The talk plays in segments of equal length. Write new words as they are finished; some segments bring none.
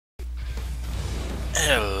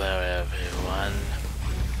Hello everyone,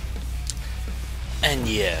 and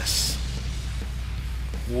yes,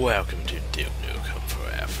 welcome to Duke Nukem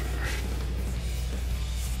Forever.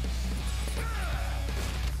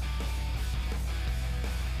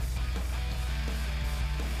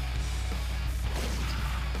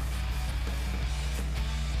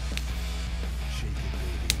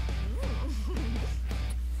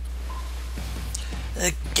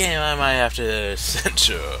 A game I might have to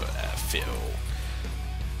censor a few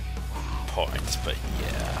points, but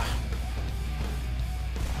yeah.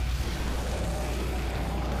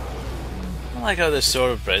 I like how this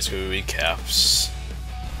sort of basically recaps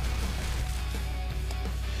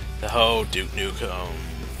the whole Duke Nukem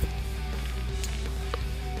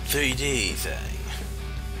 3D thing.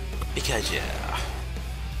 Because yeah.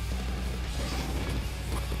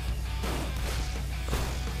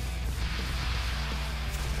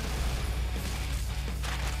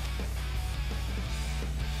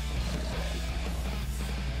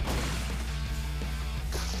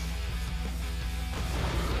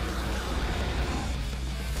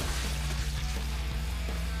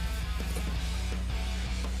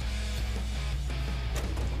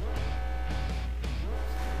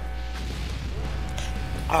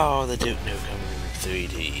 Oh, the Duke Nukem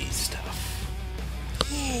 3D stuff.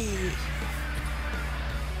 Yay!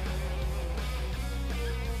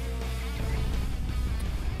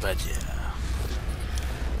 But yeah.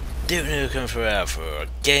 Duke Nukem Forever, a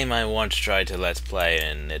game I once tried to let's play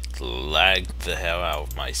and it lagged the hell out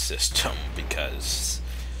of my system because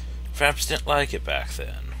perhaps didn't like it back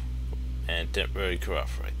then. And it didn't really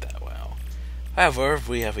cooperate that well. However,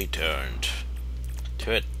 we have returned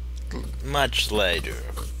to it much later.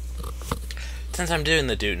 Since I'm doing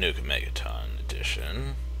the Duke Nukem Megaton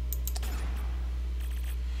edition,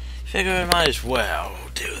 figure I might as well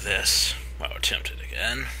do this. Well, attempt it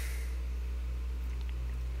again.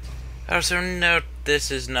 Also note, this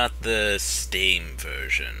is not the Steam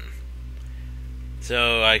version.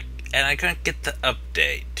 So I couldn't get the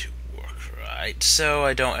update to work right, so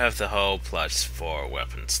I don't have the whole +4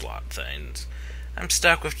 weapon slot things. I'm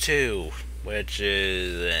stuck with 2. Which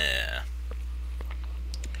is,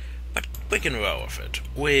 but we can roll with it.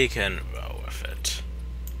 We can roll with it.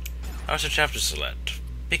 Also chapter select,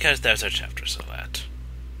 because there's our chapter select.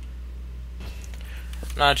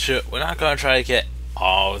 Not sure, we're not going to try to get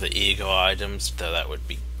all the ego items, though that would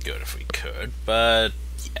be good if we could, but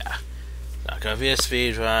yeah. Not going to be a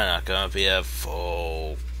speedrun, not going to be a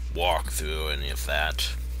full walkthrough or any of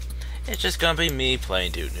that. It's just going to be me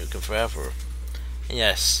playing Duke Nukem Forever.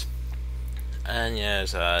 And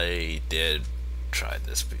yes, I did try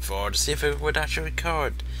this before to see if it would actually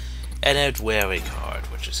record. And it will record,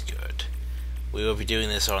 which is good. We will be doing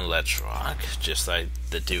this on Let's Rock, just like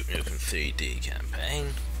the Duke Nukem 3D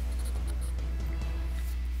campaign.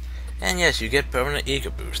 And yes, you get permanent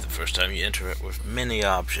ego boost the first time you interact with mini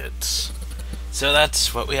objects. So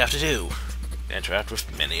that's what we have to do. Interact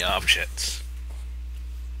with mini objects.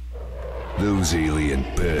 Those alien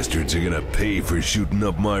bastards are gonna pay for shooting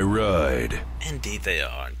up my ride. Indeed they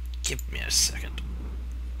are. Give me a second.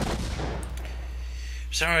 For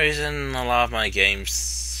some reason, a lot of my games,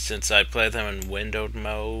 since I play them in windowed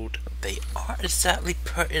mode, they aren't exactly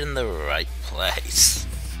put in the right place.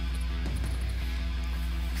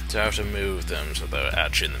 So I have to move them so they're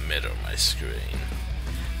actually in the middle of my screen.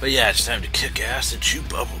 But yeah, it's time to kick ass and chew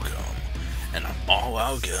bubblegum. And I'm all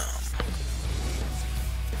out gum.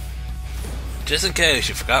 Just in case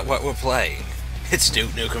you forgot what we're playing, it's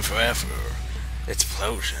Duke Nukem Forever.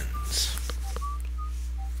 Explosions.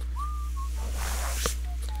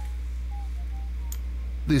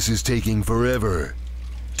 This is taking forever.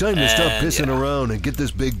 Time to stop pissing around and get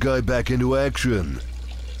this big guy back into action.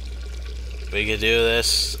 We can do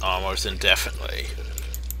this almost indefinitely.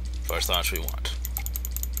 For as long as we want.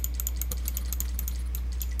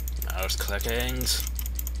 Mouse clickings.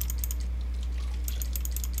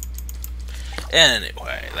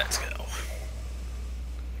 Anyway, let's go.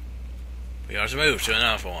 We got to move to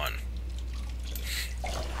another one.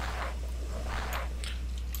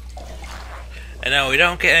 And no, we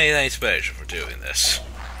don't get anything special for doing this.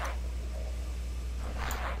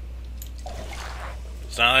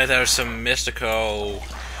 It's not like there's some mystical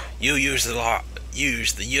you use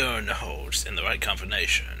the urn holes in the right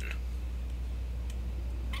combination.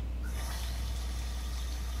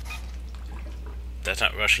 That's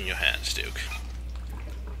not rushing your hands, Duke.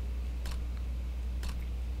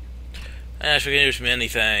 Yes, we can use many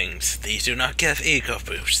things. These do not give ego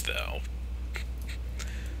boost, though.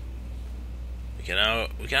 We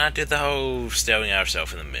cannot do the whole staring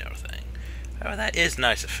ourselves in the mirror thing. However, that is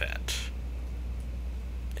nice effect.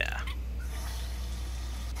 Yeah.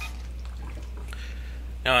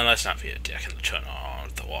 No, and let's not be a dick and turn on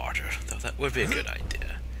the water, though that would be a good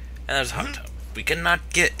idea. And there's a hot tub. We cannot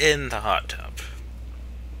get in the hot tub.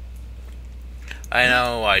 I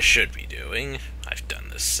know I should be doing. I've done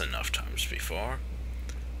this enough times before.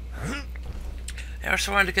 I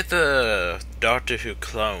also wanted to get the doctor who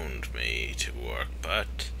cloned me to work,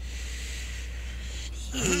 but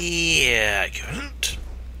yeah, I couldn't.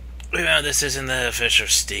 Remember, this isn't the official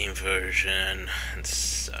Steam version and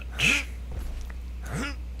such.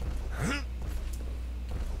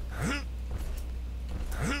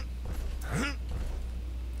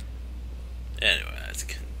 Anyway, let's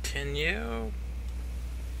continue.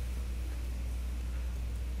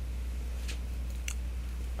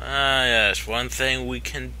 Yes, one thing we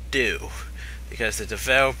can do, because the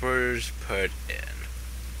developers put in.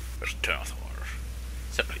 Let's turn off the water.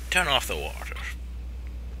 Simply turn off the water.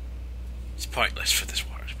 It's pointless for this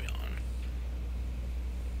water to be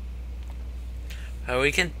on.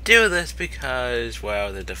 We can do this because,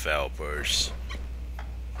 well, the developers,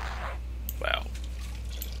 well,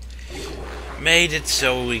 made it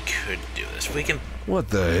so we could do this. We can... What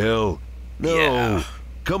the hell? No! Yeah.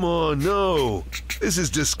 Come on, no! This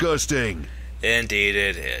is disgusting! Indeed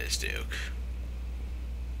it is, Duke.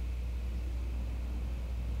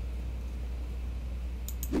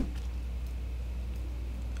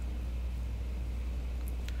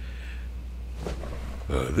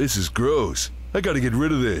 This is gross. I gotta get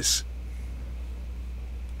rid of this.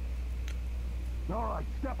 Alright,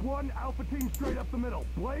 step one, Alpha team straight up the middle.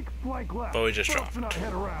 Blake, flank left. But we just dropped. And I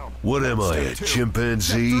head around. What am I, a Step two.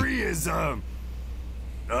 chimpanzee? Step three is, Yeah,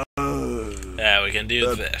 we can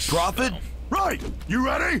do this. Profit? So, right! You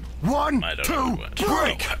ready? One, I don't know two, what.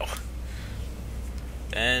 break! Oh, well.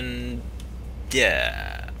 And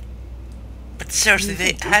yeah. But seriously,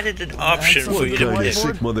 they added an option for What you to kind of pick.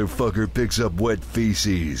 sick motherfucker picks up wet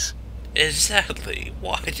feces? Exactly.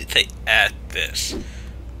 Why did they add this?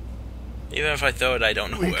 Even if I throw it, I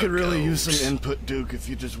don't know We where could it really goes. use some input, Duke. If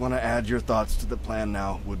you just want to add your thoughts to the plan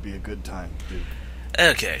now, would be a good time, Duke.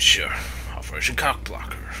 Okay, sure. Operation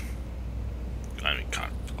Cockblocker. I mean,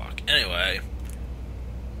 Cockblock. Anyway.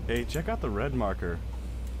 Hey, check out the red marker.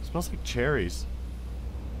 Smells like cherries.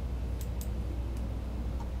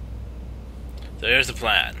 So here's the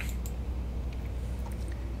plan.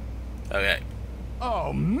 Okay.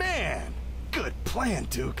 Oh, man! Good plan,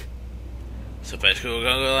 Duke. So basically we're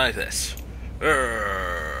gonna go like this.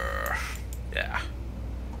 Yeah.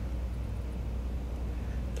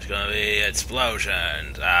 There's gonna be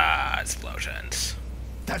explosions. Explosions.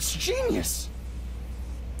 That's genius!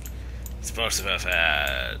 It's supposed to have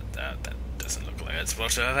had... that doesn't look like it's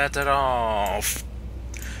supposed to have had at all.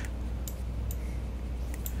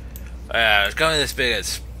 Yeah, it's going to be this big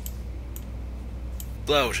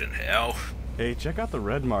explosion here. Hey, check out the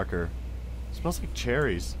red marker. Smells like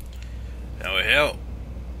cherries. Now we help.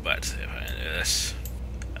 Let's see if I can do this.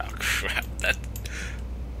 Oh crap, that...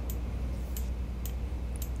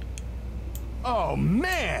 Oh,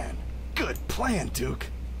 man! Good plan, Duke.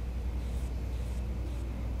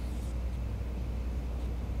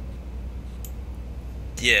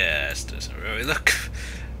 Yes, doesn't really look...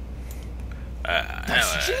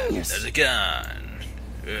 That's anyway, genius. there's a gun.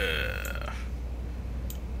 Yeah.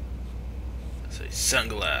 See,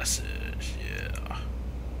 sunglasses, yeah.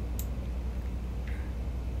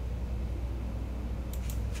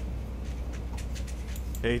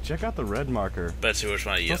 Hey, check out the red marker. Let's see which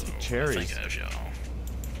one I Smells yellow. like cherries. I think I have yellow.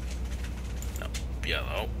 No,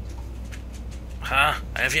 yellow. Huh?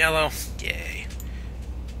 I have yellow? Yay.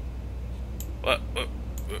 What? There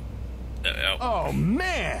we go. Oh,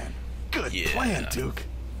 man! Good Yeah. plan, Duke.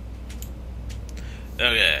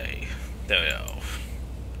 Okay. There we go.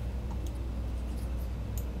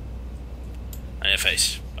 On your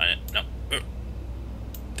face. No. There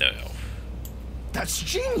we go. That's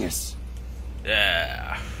genius!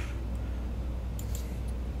 Yeah.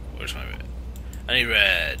 Where's my red? I need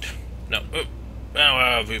red. No. Now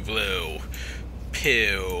I'll be blue.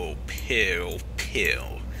 Pill. Pill.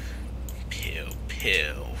 Pill. Pill.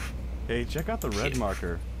 Pill. Hey, check out the red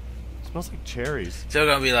marker. Smells like cherries. Still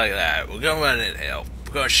gonna be like that. We're gonna run in here.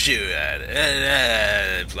 We're gonna shoot at it. And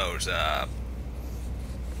then it blows up.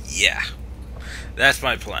 Yeah. That's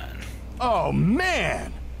my plan. Oh,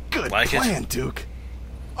 man! Good Like it? plan, Duke.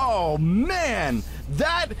 Oh, man!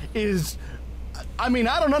 That is... I mean,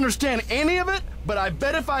 I don't understand any of it, but I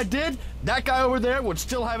bet if I did, that guy over there would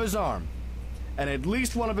still have his arm. And at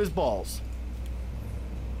least one of his balls.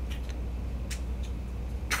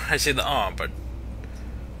 I see the arm, but...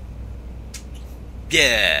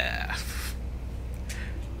 yeah.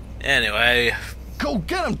 Anyway. Go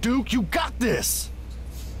get him, Duke! You got this!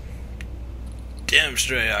 Damn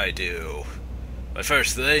straight I do. But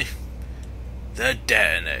firstly, the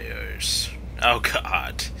detonators. Oh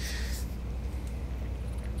god.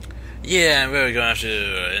 Yeah, I'm really gonna have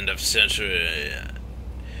to end up censoring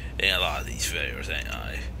a lot of these videos, ain't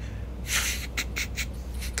I?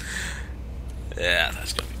 Yeah,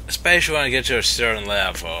 that's gonna be... Especially when I get to a certain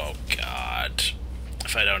level. Oh god.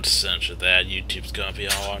 If I don't censor that, YouTube's gonna be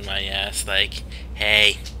all on my ass like,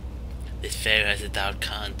 hey, this video has adult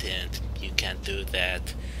content. You can't do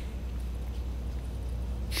that.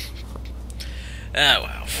 Ah,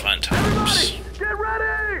 well, fun times. Everybody, get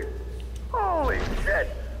ready! Holy shit!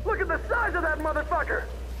 Look at the size of that motherfucker!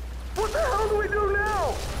 What the hell do we do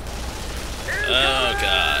now? Oh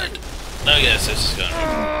god. I guess this is gonna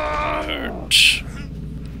hurt.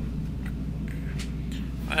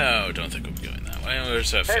 Oh, don't think we'll be going that way.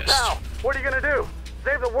 Where's that Hey fist? pal, what are you gonna do?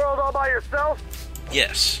 Save the world all by yourself?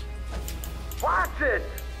 Yes. Watch it!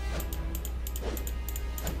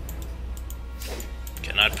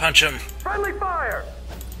 Cannot punch him. Friendly fire!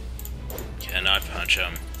 Cannot punch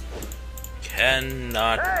him.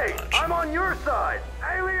 Cannot Hey, punch I'm him. on your side!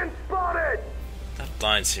 Alien spotted! That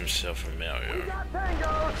line seems so We familiar. got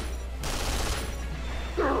tangos!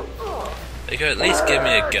 They could at least give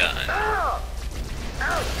me a gun. Ah!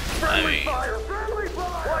 Out! Friendly mean- fire! Friendly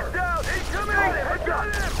fire! Watch out! Incoming! I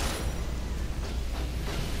got him!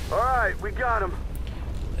 Alright, we got him.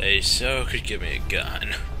 They so could give me a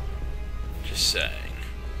gun. Just saying.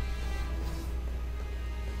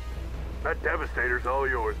 That Devastator's all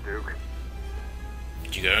yours, Duke.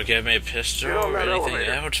 You gonna give me a pistol Get on or that anything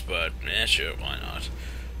elevator. else? But, yeah, sure, why not?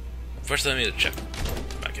 First, let me check.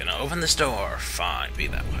 I can open this door. Fine, be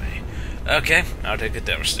that way. Okay, I'll take a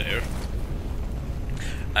Devastator.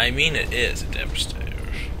 I mean, it is a Devastator.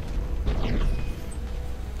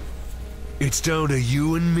 It's down to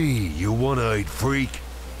you and me, you one-eyed freak.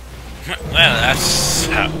 Well, that's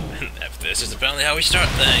how... This is apparently how we start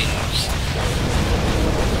things.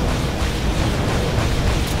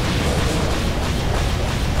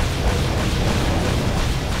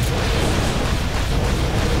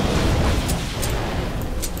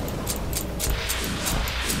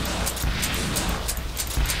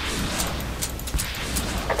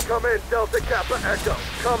 Come in, Delta Kappa Echo.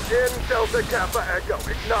 Come in, Delta Kappa Echo.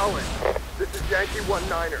 Acknowledge. This is Yankee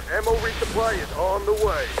 19er. Ammo resupply is on the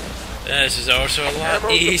way. This is also a lot Ammo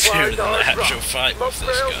easier supplies than the are actual dropped. fight Smoke with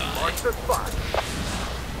this trails, guy. mark the spot.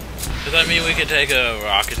 Does that mean we could take a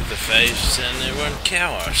rocket to the face and it wouldn't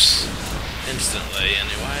kill us? Instantly,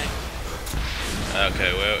 anyway.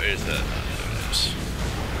 Okay, where is that? Oh, there it is.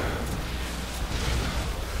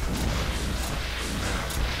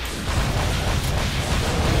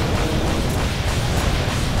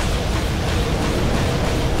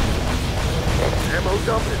 Ammo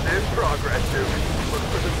dump is in progress, Duke. Look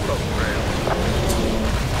for the smoke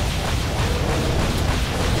trail.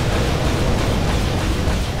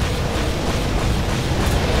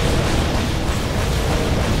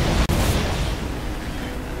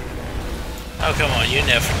 Oh, come on, you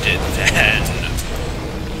never did that.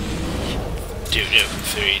 Duke Nukem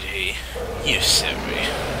 3D. You silly.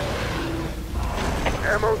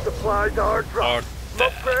 Ammo supplies are dropped. Or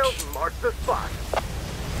Smoke that. trails, mark the spot.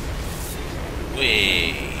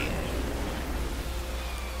 Wee.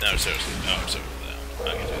 No, seriously. Oh, it's over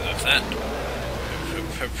there. I can do that with that.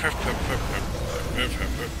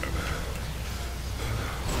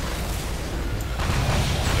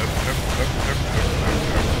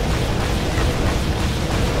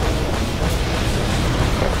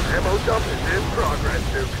 Ammo dump is in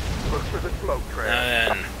progress, Duke. Look for the smoke trail.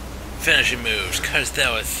 And then, finishing moves, cause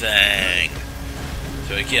that was thing.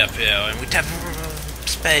 So we get up here and we tap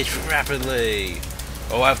space rapidly.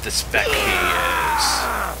 Oh, how the spec he is.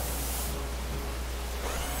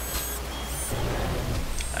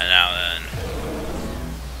 And now then.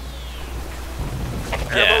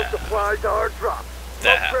 Ammo Yeah. supplies are dropped. Smoke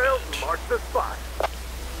That trails, happened. mark the spot.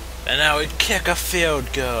 And now we kick a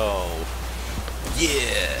field goal.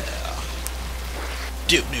 Yeah.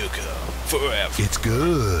 Duke Nukem Forever. It's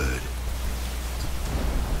good.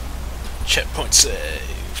 Checkpoint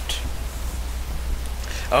saved.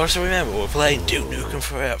 Also remember, we're playing Duke Nukem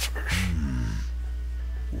Forever.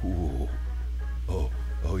 Ooh.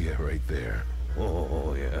 Oh yeah, right there.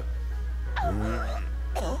 Oh yeah.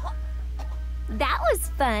 That was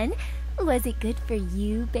fun. Was it good for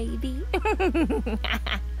you, baby?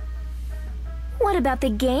 What about the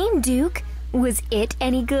game, Duke? Was it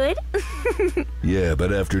any good? Yeah,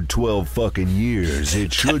 but after 12 fucking years,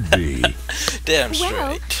 it should be. Damn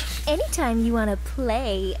Well, straight. anytime you want to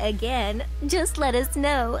play again, just let us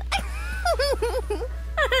know.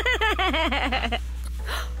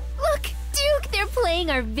 Look, Duke, they're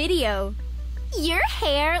playing our video. Your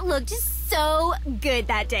hair looked so good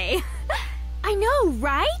that day. I know,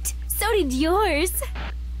 right? So did yours.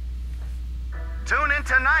 Tune in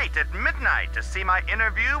tonight at midnight to see my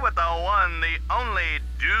interview with the one, the only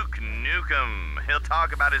Duke Nukem. He'll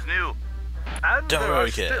talk about his new... And Don't there are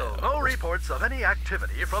worry, still no reports of any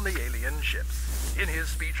activity from the alien ships. In his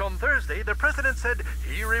speech on Thursday, the president said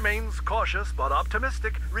he remains cautious but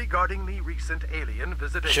optimistic regarding the recent alien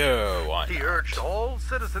visitation. Sure, why He not? urged all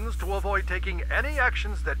citizens to avoid taking any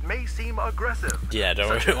actions that may seem aggressive. Yeah, don't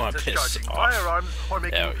such really as want to piss discharging off firearms or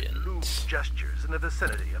making aliens. lewd gestures in the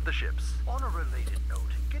vicinity of the ships. On a related note,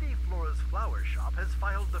 Kitty Flora's flower shop has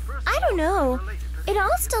filed the first... I don't know. lawsuit related to It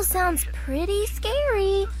all still sounds pretty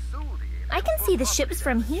scary. I can see the ships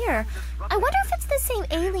from here. I wonder if it's the same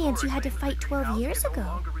aliens you had to fight 12 years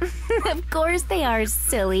ago. Of course they are,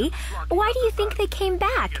 silly. Why do you think they came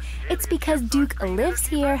back? It's because Duke lives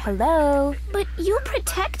here, hello. But you'll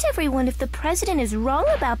protect everyone if the president is wrong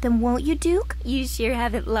about them, won't you, Duke? You sure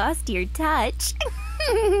haven't lost your touch.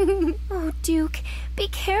 Oh, Duke, be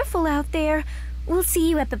careful out there. We'll see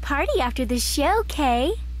you at the party after the show,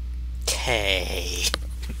 Kay. Okay.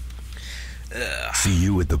 See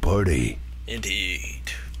you at the party.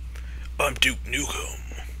 Indeed. I'm Duke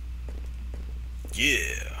Nukem.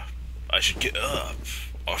 Yeah. I should get up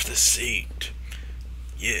off the seat.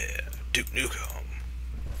 Yeah, Duke Nukem.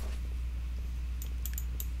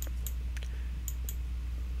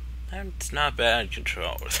 It's not bad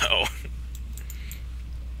control, though.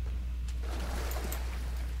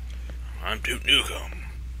 I'm Duke Nukem.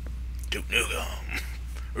 Duke Nukem.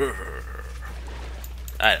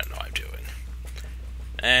 I don't know what I'm doing.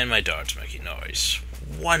 And my dog's making noise.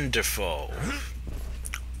 Wonderful.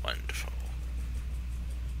 Wonderful.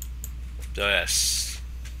 So yes.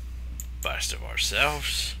 Best of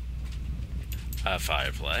ourselves. A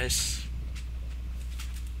fireplace.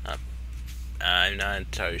 I'm not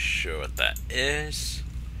entirely sure what that is,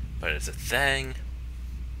 but it's a thing.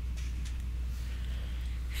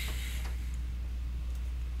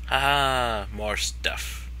 Ah, more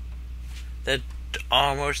stuff that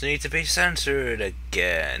almost needs to be censored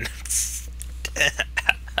again. Oh,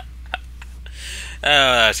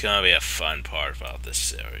 that's gonna be a fun part about this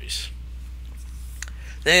series.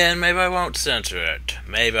 Then maybe I won't censor it.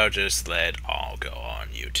 Maybe I'll just let it all go on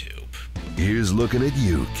YouTube. Here's looking at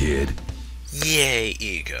you, kid. Yay,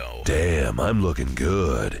 ego. Damn, I'm looking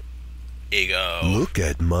good. Ego. Look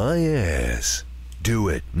at my ass. Do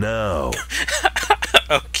it now.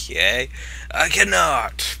 Okay. I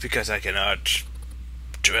cannot, because I cannot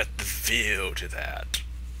direct the view to that.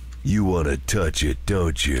 You want to touch it,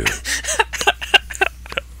 don't you?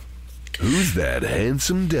 Who's that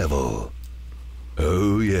handsome devil?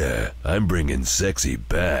 Oh yeah, I'm bringing sexy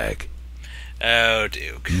back. Oh,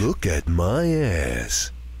 Duke. Look at my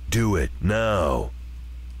ass. Do it now.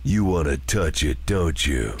 You want to touch it, don't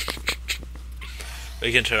you?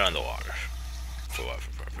 We can turn on the water. For what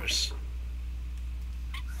purpose?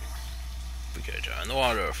 We can turn on the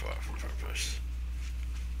water for what purpose?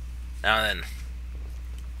 Now then.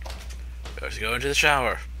 Let's go into the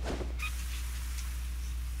shower.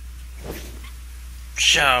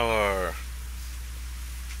 Shower.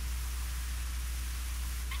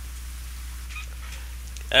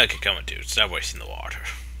 Okay, come on, dude. Stop wasting the water.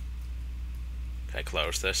 Can I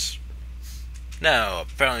close this? No,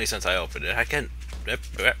 apparently since I opened it, I can...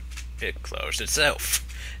 It closed itself.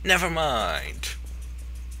 Never mind.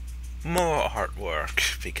 More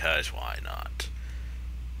artwork, because why not?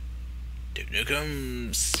 Duke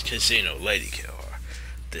Nukem's Casino Lady Killer.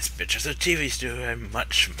 This bitch has a TV studio and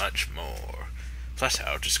much, much more. Plus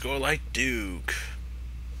how to score like Duke.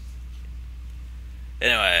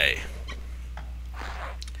 Anyway.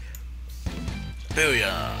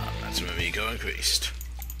 Booyah! That's when we go increased.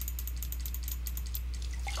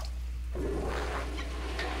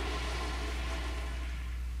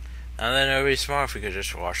 And then it would be smart if we could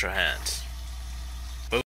just wash our hands.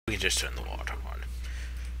 But we could just turn the water on.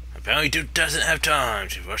 Apparently Duke doesn't have time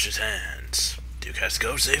to wash his hands. Duke has to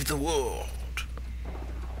go save the world.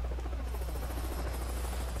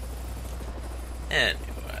 Anyway.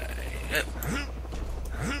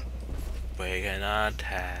 We're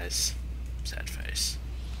has sad face.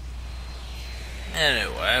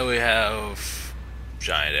 Anyway, we have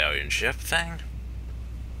giant alien ship thing.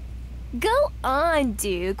 Go on,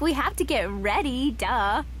 Duke. We have to get ready,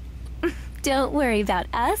 duh. Don't worry about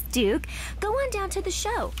us, Duke. Go on down to the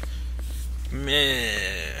show.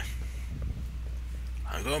 Meh.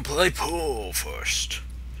 I'm gonna play pool first.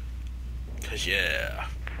 'Cause yeah.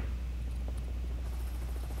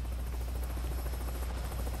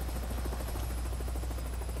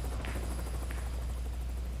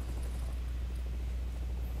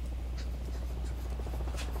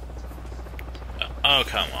 Oh,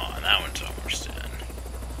 come on. That one's almost in.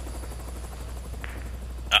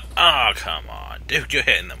 Oh, come on. Dude, you're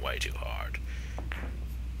hitting them way too hard.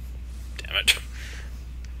 Damn it.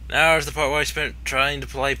 Now is the part where I spent trying to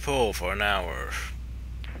play pool for an hour.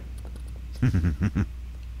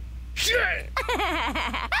 Shit!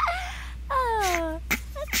 Oh,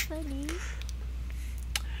 that's funny.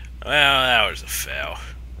 Well, that was a fail.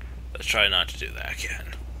 Let's try not to do that again.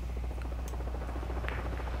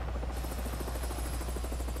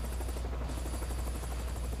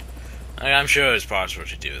 I'm sure it's possible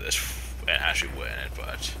to do this and actually win it,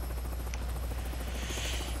 but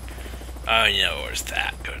I know it's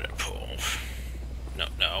that good at pool. No.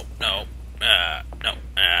 No. No. I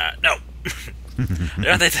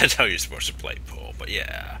don't think that's how you're supposed to play pool, but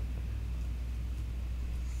yeah.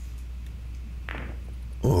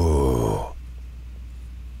 Oh.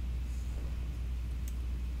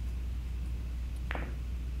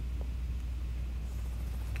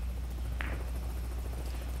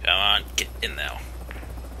 Come on, get in there.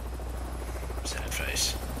 Sad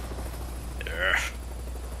face. There.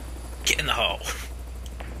 Get in the hole.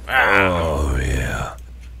 Oh, yeah.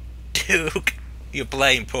 Duke, you're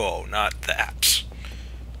playing pool, not that.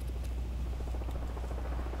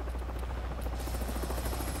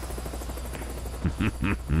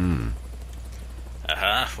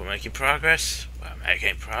 We're making progress. We're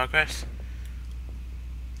making progress.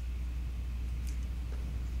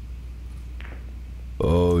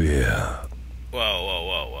 Oh, yeah.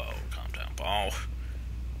 Whoa. Calm down, ball.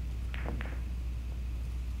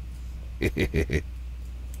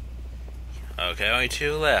 Okay, only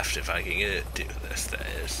 2 left if I can get it to do this, that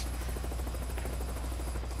is.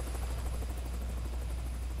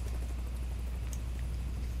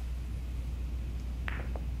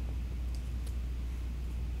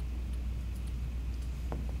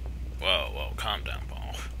 Whoa, calm down,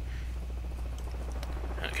 ball.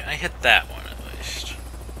 Okay, I hit that one at least.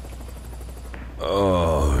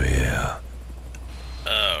 Oh, yeah.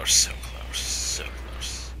 Oh, so close, so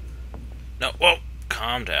close. No, whoa,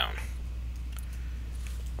 calm down.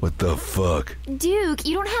 What the fuck? Duke,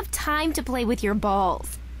 you don't have time to play with your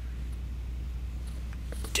balls.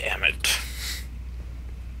 Damn it.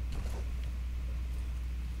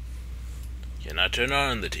 Cannot turn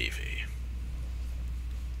on the TV.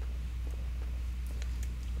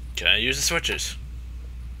 Can I use the switches?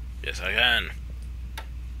 Yes, I can.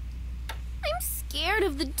 I'm scared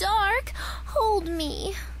of the dark. Hold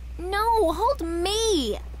me. No, hold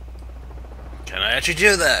me. Can I actually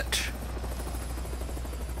do that?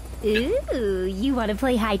 Ooh, you want to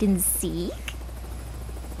play hide and seek?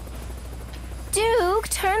 Duke,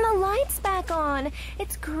 turn the lights back on.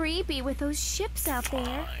 It's creepy with those ships out there.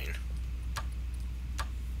 Fine.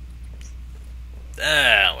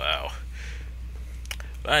 Ah, well.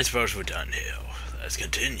 I suppose we're done here. Let's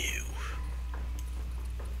continue.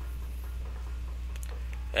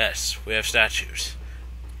 Yes, we have statues.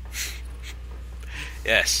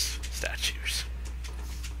 Yes, statues.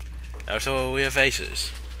 Also, we have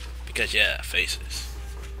faces. Because, yeah, faces.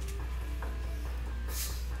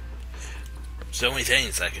 So many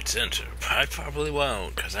things I could censor, but I probably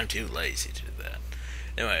won't, because I'm too lazy to do that.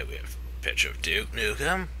 Anyway, we have a picture of Duke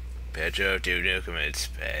Nukem, picture of Duke Nukem in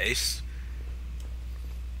space,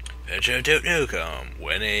 picture of Duke Nukem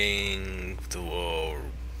winning the World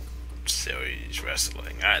Series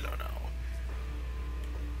Wrestling, I don't know.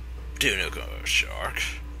 Duke Nukem with a shark.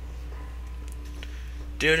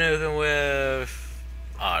 Duke Nukem with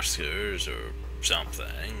Oscars or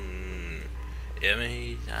something.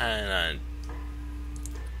 Emmy? I'm not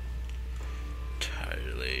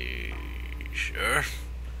entirely sure.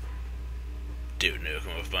 Duke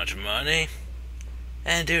Nukem with a bunch of money.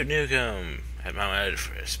 And Duke Nukem at Mount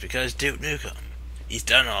Everest, because Duke Nukem, he's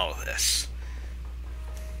done all this.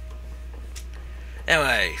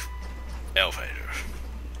 Anyway, elevator.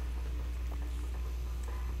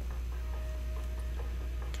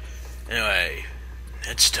 Anyway,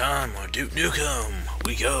 next time on Duke Nukem,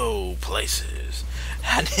 we go places.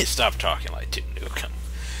 I need to stop talking like Duke Nukem.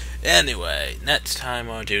 Anyway, next time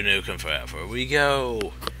on Duke Nukem Forever, we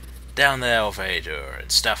go down the elevator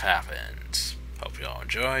and stuff happens. Hope you all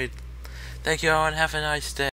enjoyed. Thank you all and have a nice day.